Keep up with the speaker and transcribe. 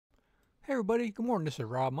Hey everybody, good morning. This is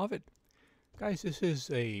Robb Moffett. Guys, this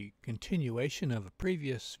is a continuation of a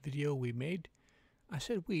previous video we made. I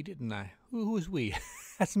said we, didn't I? Who is we?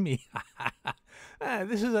 That's me.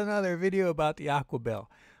 This is another video about the Aquabell.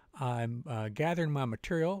 I'm gathering my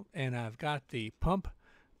material and I've got the pump.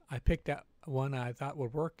 I picked out one I thought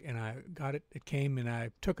would work and I got it. It came and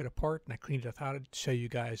I took it apart and I cleaned it. I thought I'd show you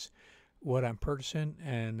guys what I'm purchasing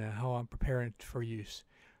and how I'm preparing it for use.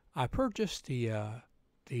 I purchased the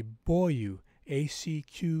Boyu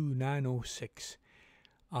ACQ 906.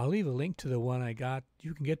 I'll leave a link to the one I got.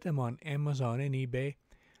 You can get them on Amazon and eBay.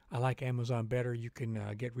 I like Amazon better. You can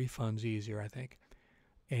get refunds easier, I think.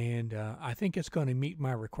 And I think it's going to meet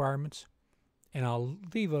my requirements. And I'll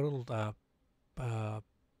leave a little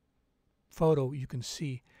photo. You can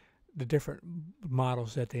see the different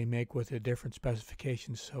models that they make with the different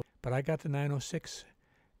specifications. So, but I got the 906,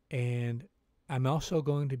 and I'm also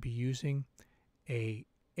going to be using a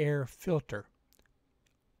air filter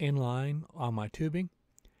in line on my tubing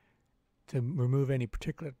to remove any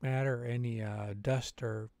particulate matter or any dust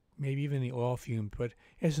or maybe even the oil fumes. But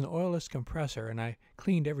it's an oilless compressor and I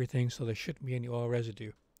cleaned everything so there shouldn't be any oil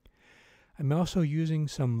residue. I'm also using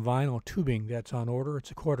some vinyl tubing that's on order.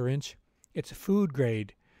 It's a 1/4 inch. It's a food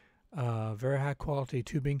grade, very high quality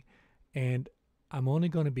tubing, and I'm only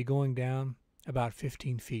going to be going down about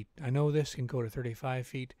 15 feet. I know this can go to 35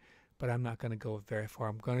 feet, but I'm not going to go very far.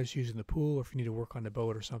 I'm going to just use it in the pool or if you need to work on the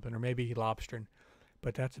boat or something, or maybe lobstering,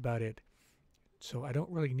 but that's about it. So I don't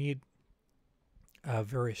really need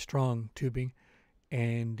very strong tubing,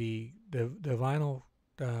 and the vinyl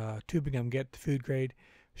tubing I'm getting, the food grade,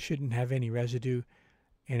 shouldn't have any residue,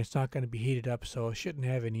 and it's not going to be heated up, so it shouldn't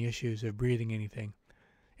have any issues of breathing anything.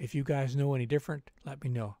 If you guys know any different, let me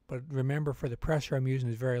know. But remember, for the pressure I'm using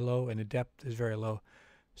is very low and the depth is very low,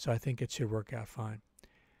 so I think it should work out fine.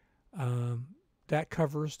 That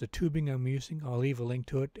covers the tubing I'm using. I'll leave a link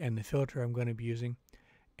to it, and the filter I'm going to be using,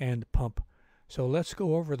 and the pump. So let's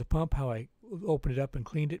go over the pump, how I opened it up and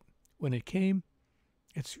cleaned it. When it came,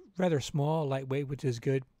 it's rather small, lightweight, which is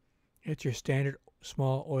good. It's your standard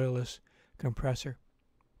small oilless compressor.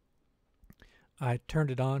 I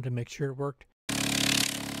turned it on to make sure it worked.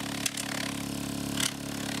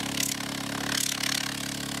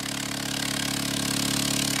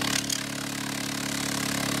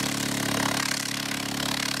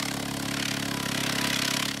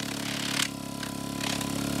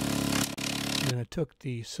 And I took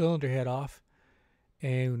the cylinder head off,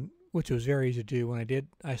 and which was very easy to do. When I did,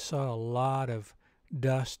 I saw a lot of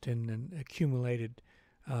dust and accumulated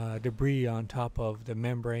debris on top of the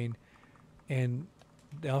membrane, and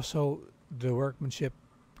also the workmanship.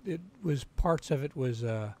 It was parts of it was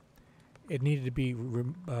it needed to be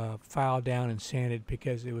filed down and sanded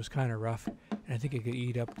because it was kind of rough, and I think it could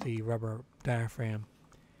eat up the rubber diaphragm,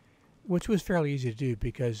 which was fairly easy to do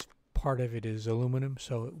because part of it is aluminum,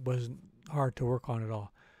 so it wasn't hard to work on at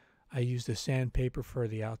all. I used the sandpaper for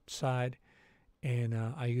the outside, and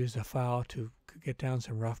I used a file to get down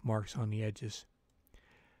some rough marks on the edges.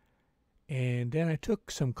 And then I took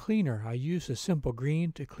some cleaner. I used a simple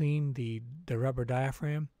green to clean the rubber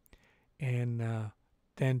diaphragm, and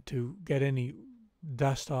then to get any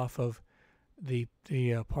dust off of the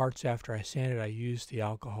parts after I sanded, I used the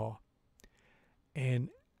alcohol. And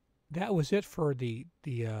that was it for the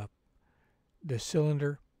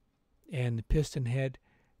cylinder and the piston head.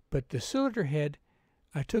 But the cylinder head,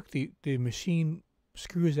 I took the machine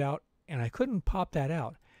screws out and I couldn't pop that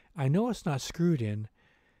out. I know it's not screwed in.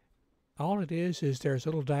 All it is there's a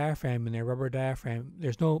little diaphragm in there, rubber diaphragm.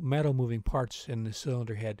 There's no metal moving parts in the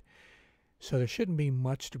cylinder head, so there shouldn't be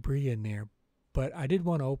much debris in there. But I did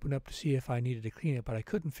want to open up to see if I needed to clean it, but I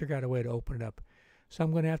couldn't figure out a way to open it up, so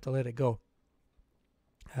I'm going to have to let it go.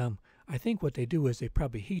 I think what they do is they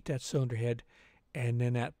probably heat that cylinder head, and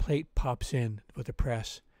then that plate pops in with a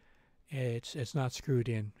press. It's not screwed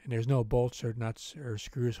in, and there's no bolts or nuts or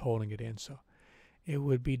screws holding it in, so it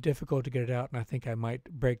would be difficult to get it out, and I think I might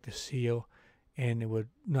break the seal and it would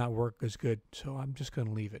not work as good, so I'm just going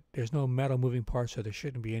to leave it. There's no metal moving parts, so there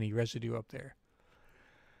shouldn't be any residue up there.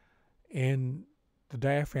 And the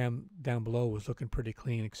diaphragm down below was looking pretty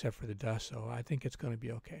clean except for the dust, so I think it's going to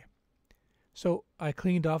be okay. So I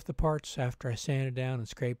cleaned off the parts after I sanded down and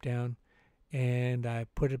scraped down, and I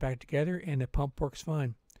put it back together, and the pump works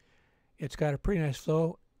fine. It's got a pretty nice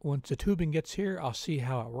flow. Once the tubing gets here, I'll see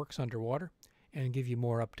how it works underwater and give you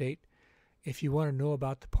more update. If you want to know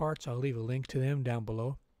about the parts, I'll leave a link to them down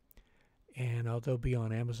below, and they'll be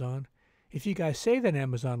on Amazon. If you guys save that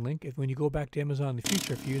Amazon link, when you go back to Amazon in the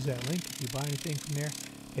future, if you use that link, if you buy anything from there,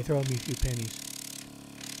 they throw me a few pennies.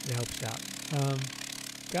 It helps out.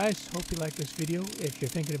 guys, hope you like this video. If you're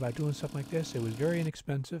thinking about doing something like this, it was very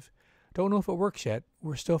inexpensive. Don't know if it works yet.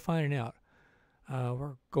 We're still finding out.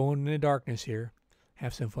 We're going in the darkness here.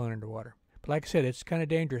 Have some fun underwater. But like I said, it's kind of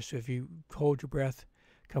dangerous if you hold your breath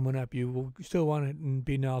coming up. You will still want to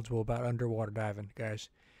be knowledgeable about underwater diving, guys.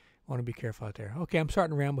 Want to be careful out there. Okay, I'm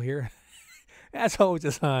starting to ramble here. That's always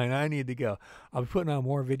a sign. I need to go. I'll be putting on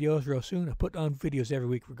more videos real soon. I put on videos every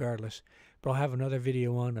week regardless. But I'll have another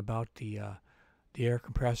video on about the air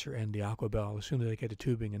compressor and the Aquabell as soon as I get the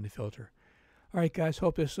tubing and the filter. All right, guys.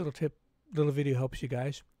 Hope this little video helps you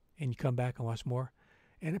guys, and you come back and watch more.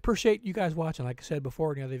 And I appreciate you guys watching. Like I said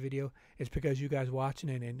before in the other video, it's because you guys watching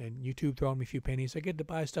and YouTube throwing me a few pennies. I get to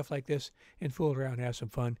buy stuff like this and fool around and have some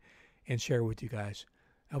fun and share with you guys.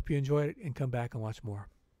 I hope you enjoyed it and come back and watch more.